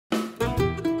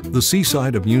The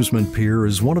Seaside Amusement Pier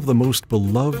is one of the most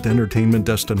beloved entertainment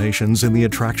destinations in the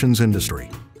attractions industry.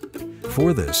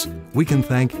 For this, we can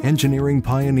thank engineering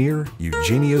pioneer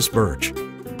Eugenius Birch.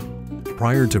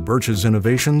 Prior to Birch's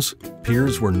innovations,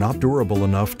 piers were not durable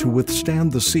enough to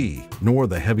withstand the sea nor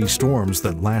the heavy storms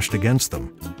that lashed against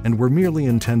them, and were merely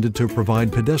intended to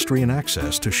provide pedestrian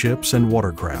access to ships and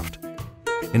watercraft.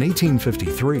 In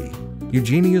 1853,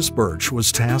 Eugenius Birch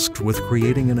was tasked with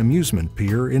creating an amusement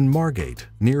pier in Margate,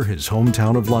 near his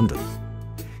hometown of London.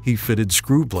 He fitted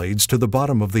screw blades to the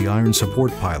bottom of the iron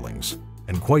support pilings,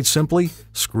 and quite simply,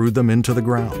 screwed them into the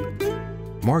ground.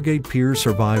 Margate Pier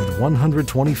survived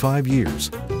 125 years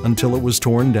until it was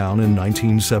torn down in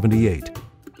 1978.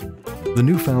 The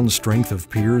newfound strength of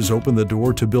piers opened the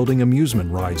door to building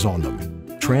amusement rides on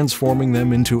them, transforming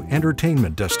them into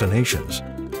entertainment destinations.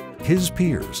 His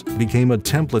piers became a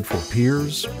template for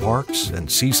piers, parks, and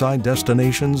seaside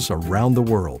destinations around the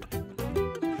world.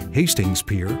 Hastings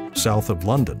Pier, south of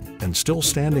London, and still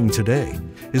standing today,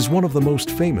 is one of the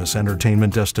most famous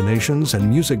entertainment destinations and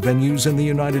music venues in the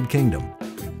United Kingdom.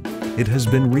 It has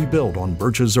been rebuilt on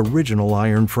Birch's original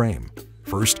iron frame,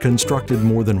 first constructed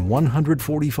more than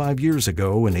 145 years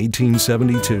ago in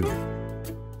 1872.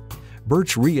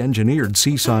 Birch re-engineered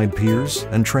seaside piers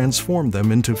and transformed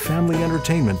them into family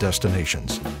entertainment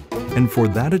destinations. And for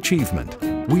that achievement,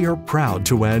 we are proud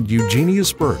to add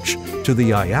Eugenius Birch to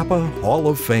the IAAPA Hall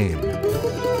of Fame.